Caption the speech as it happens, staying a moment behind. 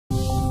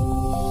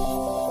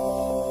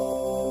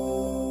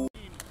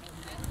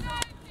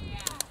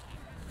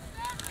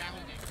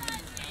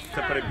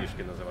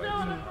перебіжки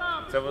називається.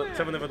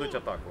 Це вони ведуть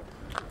атаку.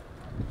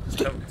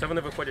 Це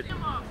вони виходять.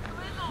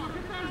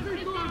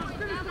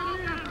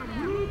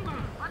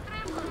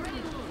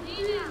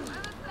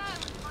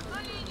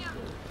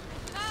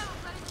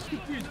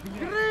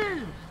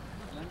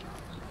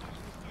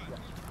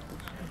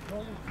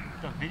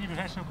 Бери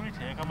ближайшее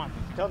укрытие, я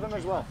командую. Tell them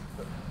as well.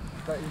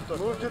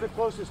 Move to the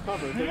closest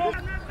cover.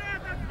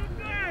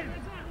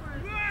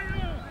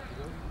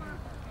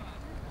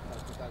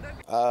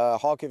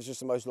 Kharkiv is just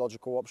the most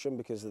logical option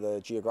because of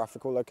the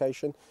geographical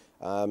location.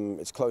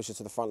 It's closer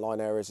to the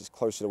frontline areas, it's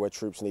closer to where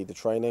troops need the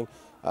training.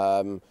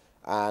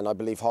 And I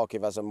believe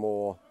Kharkiv has a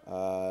more,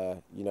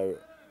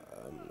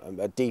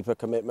 a deeper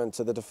commitment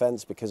to the defence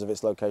because of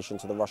its location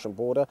to the Russian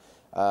border,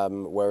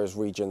 whereas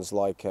regions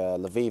like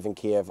Lviv and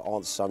Kiev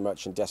aren't so much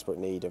in desperate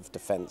need of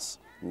defence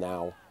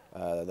now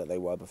that they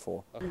were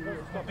before.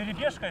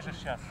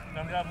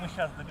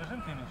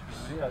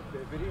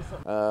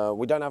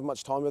 We don't have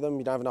much time with them.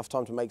 We don't have enough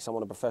time to make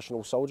someone a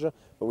professional soldier,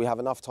 but we have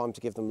enough time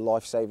to give them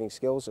life-saving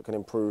skills that can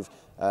improve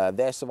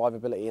their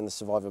survivability and the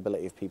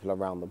survivability of people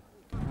around them.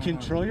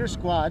 Control your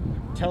squad.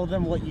 Tell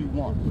them what you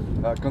want.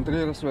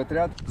 Контролируй свой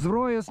отряд.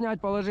 Зброю снять,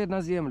 положить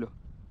на землю.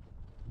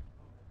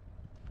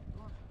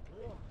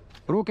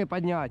 Руки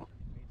поднять.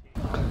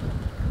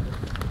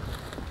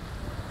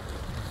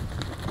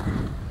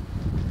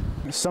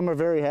 Some are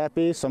very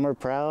happy, some are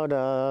proud,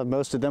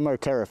 most of them are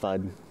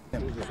terrified.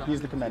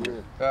 He's the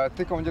commander.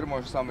 Ты, командир,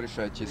 можешь сам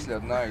решать, если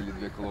одна или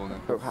две колонны.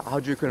 How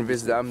do you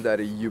convince them that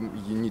you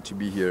need to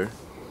be here?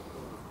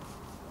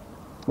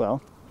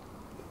 Well,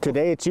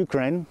 today it's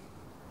Ukraine,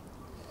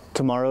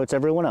 tomorrow it's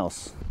everyone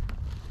else.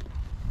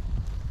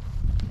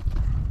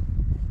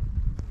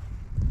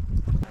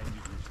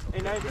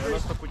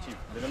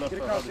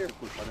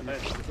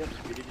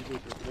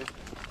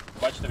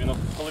 Бачите,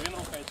 коли він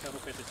рухається,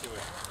 рухаєтеся ви.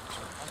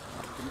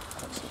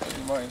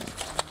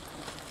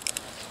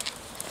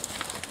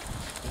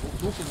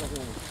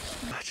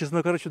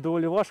 Чесно кажучи,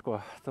 доволі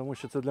важко, тому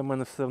що це для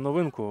мене все в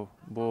новинку,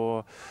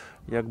 бо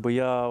якби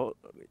я,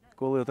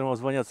 коли отримав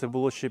звання, це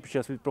було ще під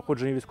час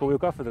проходження військової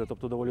кафедри,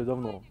 тобто доволі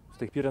давно. З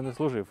тих пір я не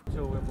служив.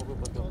 Цього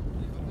випадку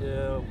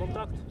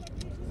контакт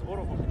з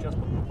ворогом під час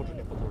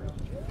проходження патрулю.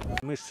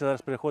 Ми ж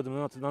зараз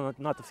переходимо на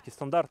натовські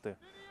стандарти,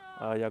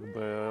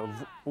 якби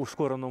в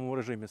ускореному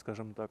режимі,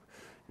 скажімо так.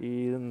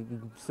 І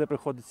все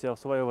приходиться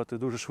освоювати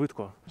дуже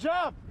швидко.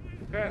 Jump!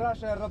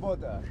 Хорошая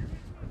работа.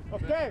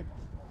 Okay.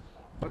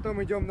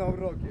 Потом идем на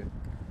уроки.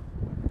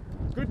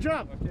 Good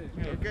job.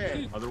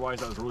 Okay. Otherwise,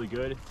 that was really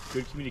good.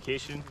 Good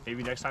communication.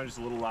 Maybe next time just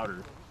a little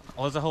louder.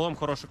 Але загалом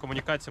хороша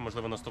комунікація,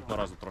 можливо,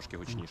 наступного разу трошки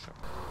гучніше.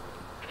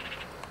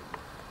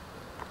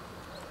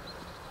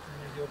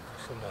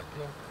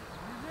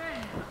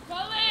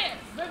 Коли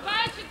ви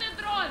бачите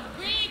дрон,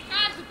 ви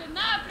кажете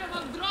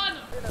напрямок дрону.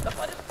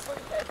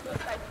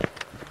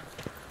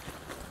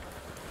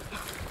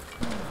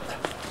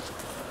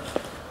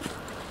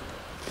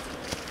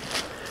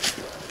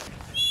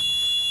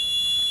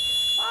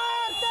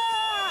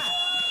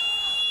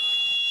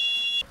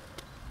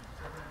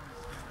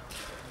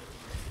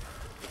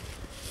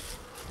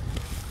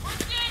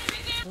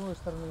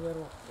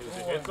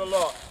 It's a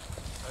lot.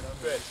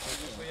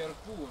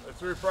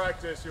 Through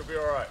practice, you'll be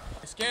all right.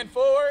 Scan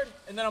forward,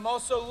 and then I'm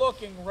also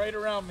looking right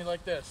around me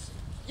like this.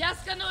 Я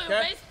сканую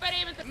весь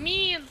периметр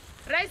мін,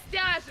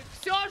 розтяжок,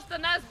 все, що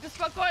нас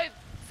беспокоит.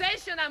 Це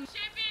ще нам ще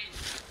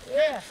більше.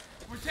 Yeah.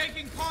 We're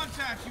taking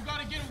contact. You got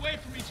to get away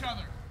from each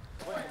other.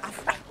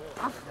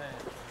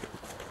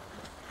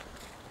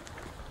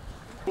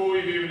 Before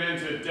we've even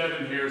entered,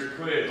 Devon here has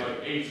cleared like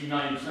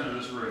 80-90% of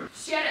this room.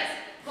 Ще раз,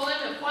 коли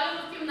ми входимо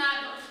в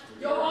кімнату,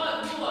 його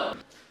дуло.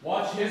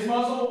 Watch his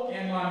muzzle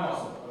and my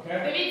muzzle,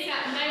 okay? Дивіться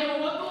на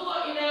його дуло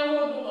і на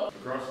його дуло.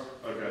 Across?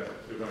 Okay,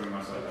 you're coming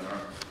my side then,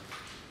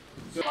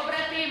 alright?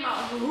 Побратима,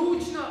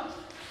 гучно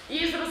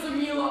і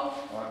зрозуміло.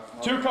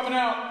 Two coming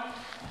out.